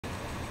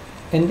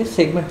In this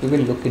segment, we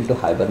will look into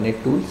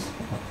Hibernate Tools.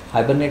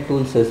 Hibernate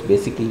Tools is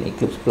basically an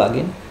Eclipse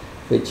plugin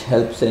which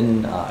helps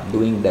in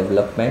doing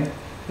development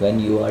when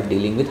you are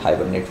dealing with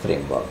Hibernate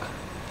framework.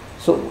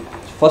 So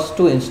first,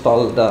 to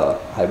install the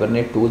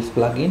Hibernate Tools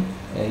plugin,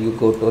 you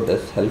go to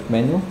this help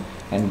menu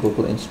and go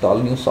to install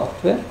new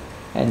software,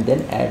 and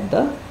then add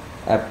the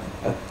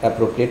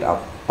appropriate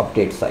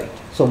update site.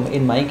 So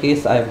in my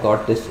case, I have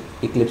got this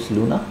Eclipse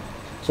Luna.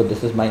 So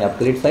this is my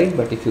upgrade site,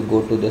 but if you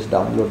go to this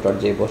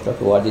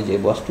download.jboss.org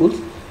JBoss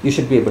tools, you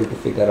should be able to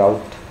figure out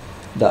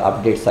the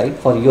update site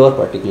for your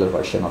particular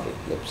version of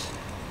Eclipse.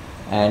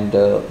 And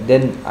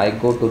then I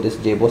go to this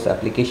JBoss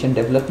application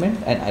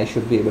development, and I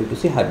should be able to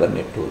see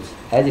Hibernate Tools.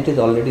 As it is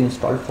already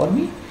installed for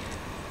me,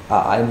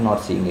 I am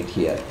not seeing it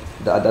here.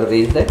 The other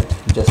way is that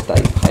just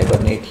type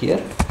Hibernate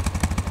here,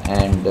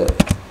 and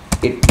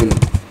it will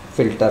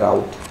filter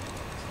out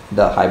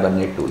the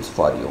Hibernate Tools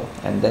for you,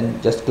 and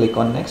then just click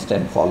on next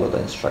and follow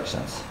the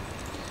instructions.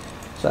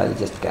 So I'll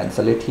just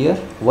cancel it here.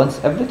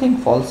 Once everything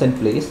falls in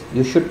place,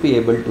 you should be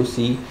able to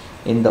see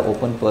in the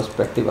open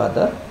perspective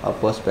other a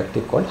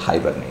perspective called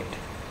Hibernate.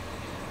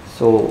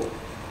 So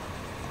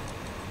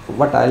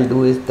what I'll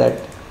do is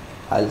that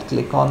I'll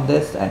click on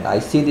this and I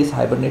see this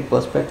Hibernate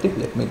perspective.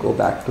 Let me go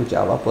back to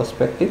Java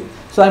perspective.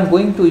 So I'm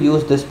going to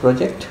use this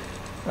project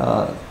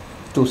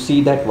to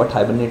see that what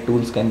Hibernate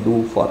Tools can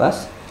do for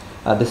us.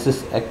 This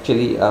is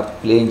actually a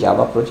plain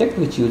Java project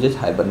which uses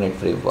Hibernate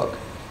framework.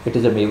 It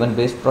is a Maven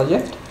based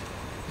project.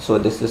 So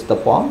this is the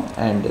POM,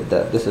 and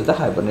this is the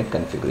Hibernate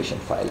configuration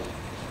file.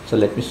 So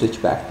let me switch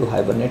back to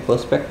Hibernate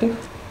perspective.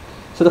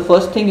 So the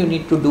first thing you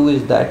need to do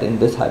is that in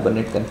this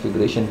Hibernate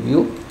configuration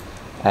view,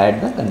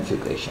 add the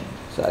configuration.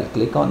 So I'll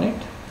click on it.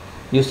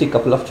 You see a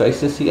couple of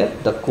choices here.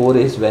 The core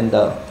is when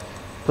the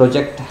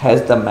project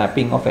has the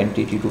mapping of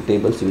entity to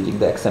tables using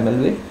the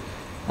XML way.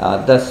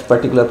 This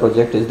particular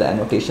project is the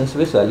annotations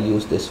way, so I'll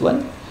use this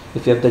one.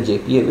 If you have the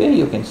JPA way,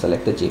 you can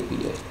select the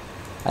JPA.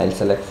 I'll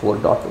select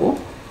 4.0,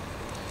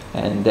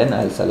 and then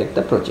I'll select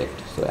the project,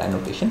 so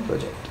annotation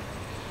project.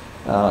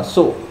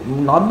 So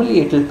normally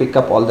it will pick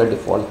up all the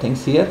default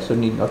things here, so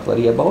need not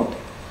worry about.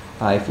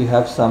 If you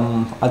have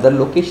some other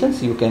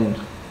locations, you can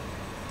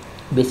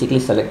basically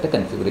select the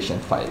configuration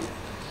file.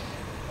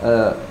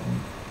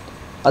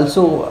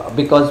 Also,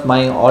 because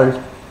my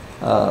alt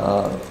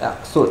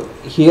so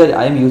here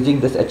I am using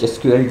this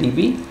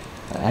HSQLDB,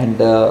 and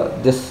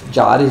this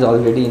jar is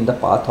already in the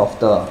path of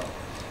the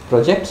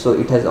project, so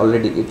it has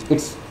already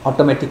it's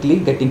automatically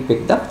getting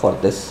picked up for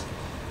this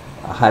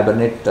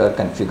Hibernate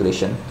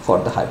configuration for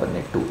the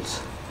Hibernate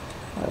Tools.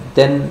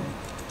 Then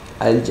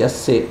I'll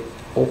just say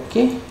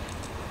OK,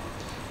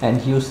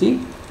 and you see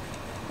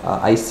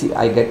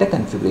I get a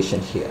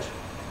configuration here.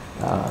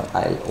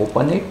 I'll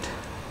open it.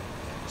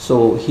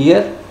 So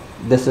here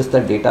this is the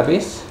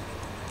database.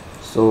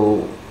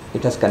 So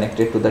it has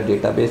connected to the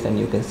database, and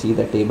you can see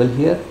the table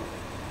here,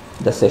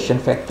 the session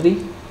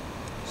factory.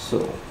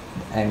 So,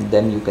 and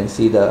then you can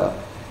see the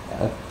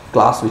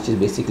class which is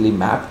basically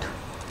mapped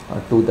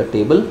to the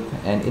table,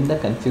 and in the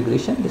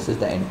configuration this is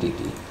the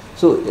entity.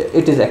 So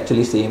it is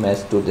actually same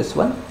as to this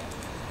one,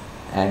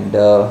 and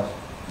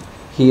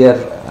here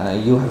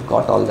you have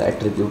got all the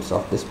attributes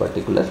of this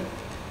particular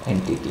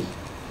entity.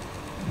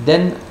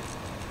 Then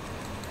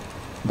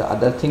the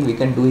other thing we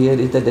can do here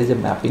is that there is a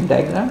mapping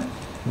diagram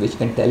which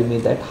can tell me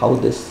that how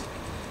this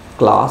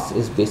class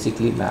is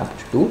basically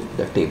mapped to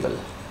the table.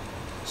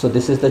 So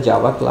this is the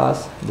Java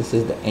class, this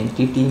is the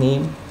entity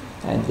name,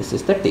 and this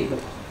is the table.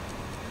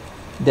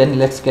 Then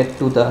let's get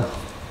to the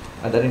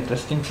other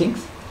interesting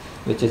things,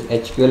 which is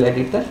HQL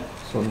editor.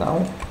 So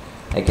now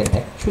I can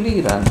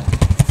actually run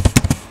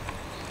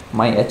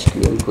my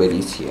HQL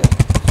queries here.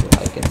 So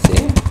I can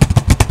say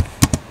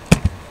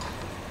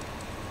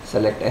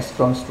select S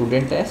from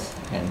student S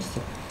and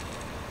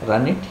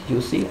run it.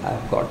 You see I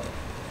have got,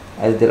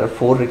 as there are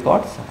 4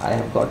 records, I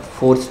have got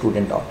 4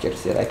 student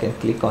objects here. I can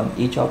click on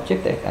each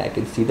object, I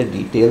can see the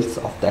details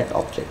of that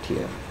object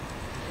here.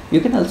 You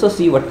can also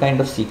see what kind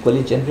of SQL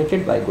is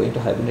generated by going to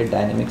Hibernate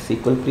Dynamic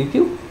SQL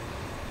Preview.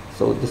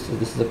 So this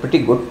is a pretty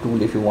good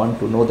tool if you want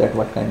to know that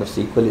what kind of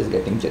SQL is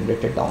getting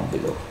generated down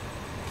below.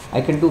 I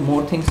can do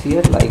more things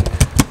here, like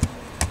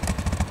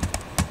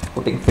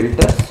putting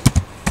filters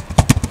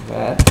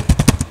where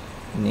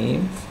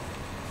name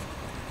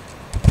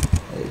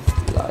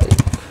is like,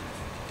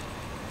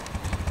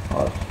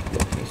 or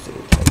let me say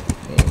it like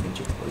name is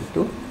equal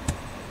to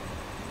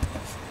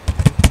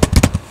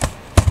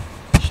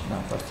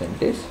Krishna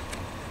percentage,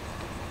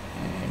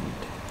 and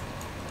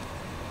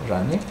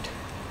run it.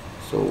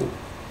 So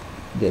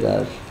there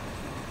are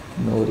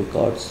no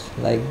records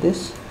like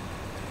this.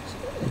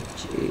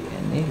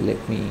 HANA,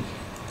 let me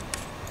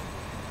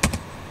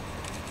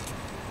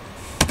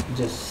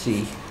just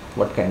see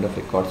what kind of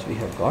records we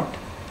have got.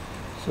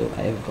 So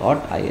I have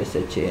got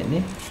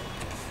ISHANA.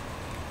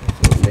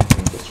 So let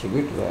me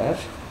distribute where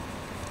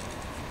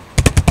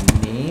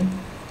name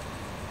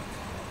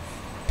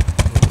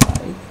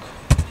like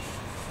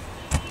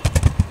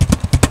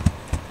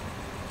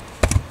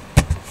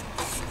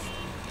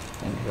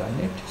and run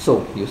it.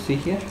 So you see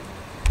here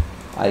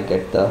I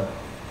get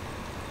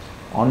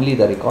only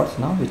the records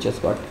now which has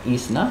got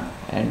ISNA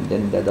and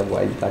then the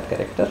wildcard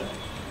character.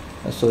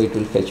 So it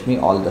will fetch me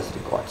all those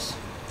records.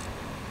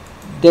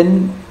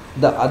 Then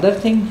the other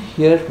thing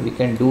here we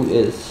can do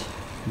is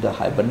the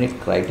Hibernate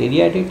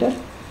criteria editor.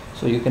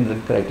 So you can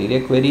run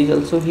criteria queries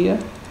also here.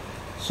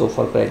 So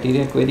for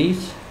criteria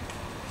queries,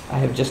 I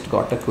have just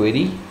got a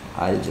query.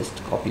 I'll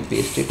just copy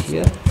paste it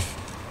here,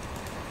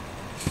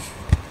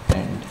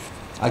 and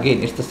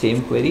again it's the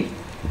same query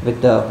with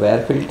the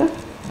where filter,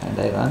 and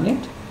I run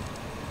it.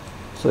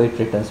 So it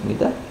returns me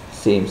the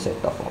same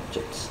set of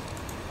objects.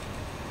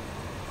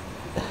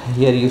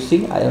 Here you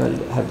see I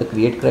will have the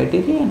create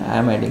criteria and I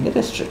am adding the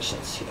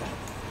restrictions here.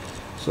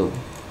 So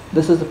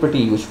this is a pretty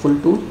useful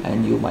tool,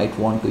 and you might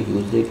want to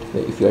use it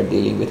if you are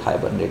dealing with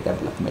Hibernate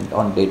development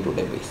on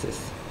day-to-day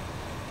basis.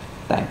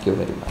 Thank you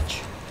very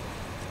much.